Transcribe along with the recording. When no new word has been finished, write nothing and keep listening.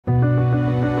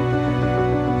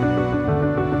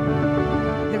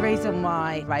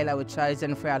VAILO were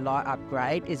chosen for our light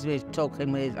upgrade is we're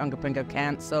talking with Onkaparinga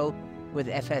Council, with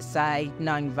FSA,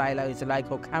 knowing VAILO is a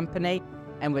local company,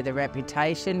 and with a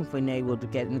reputation, we knew we'd be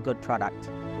getting a good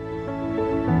product.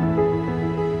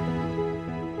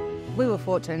 We were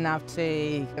fortunate enough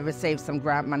to receive some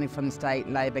grant money from the state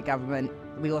Labor government.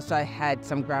 We also had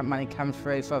some grant money come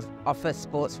through for office,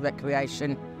 sports,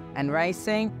 recreation and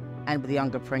racing, and with the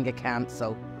Onkaparinga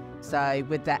Council. So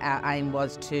with that, our aim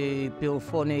was to build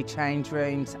 4 new change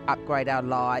rooms, upgrade our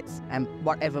lights, and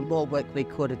whatever more work we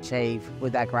could achieve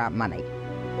with our grant money.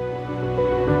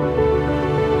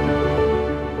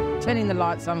 Turning the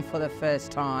lights on for the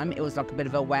first time, it was like a bit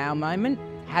of a wow moment.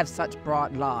 Have such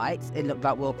bright lights, it looked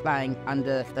like we were playing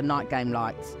under the night game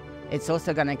lights. It's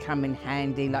also going to come in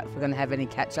handy, like if we're going to have any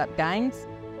catch-up games,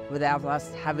 without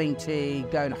us having to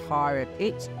go and hire a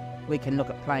pitch, we can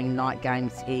look at playing night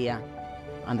games here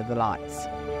under the lights.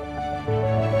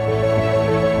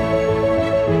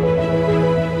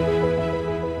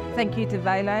 Thank you to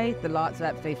VAILO, the lights are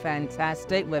absolutely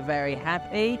fantastic, we're very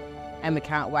happy and we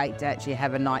can't wait to actually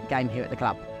have a night game here at the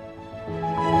club.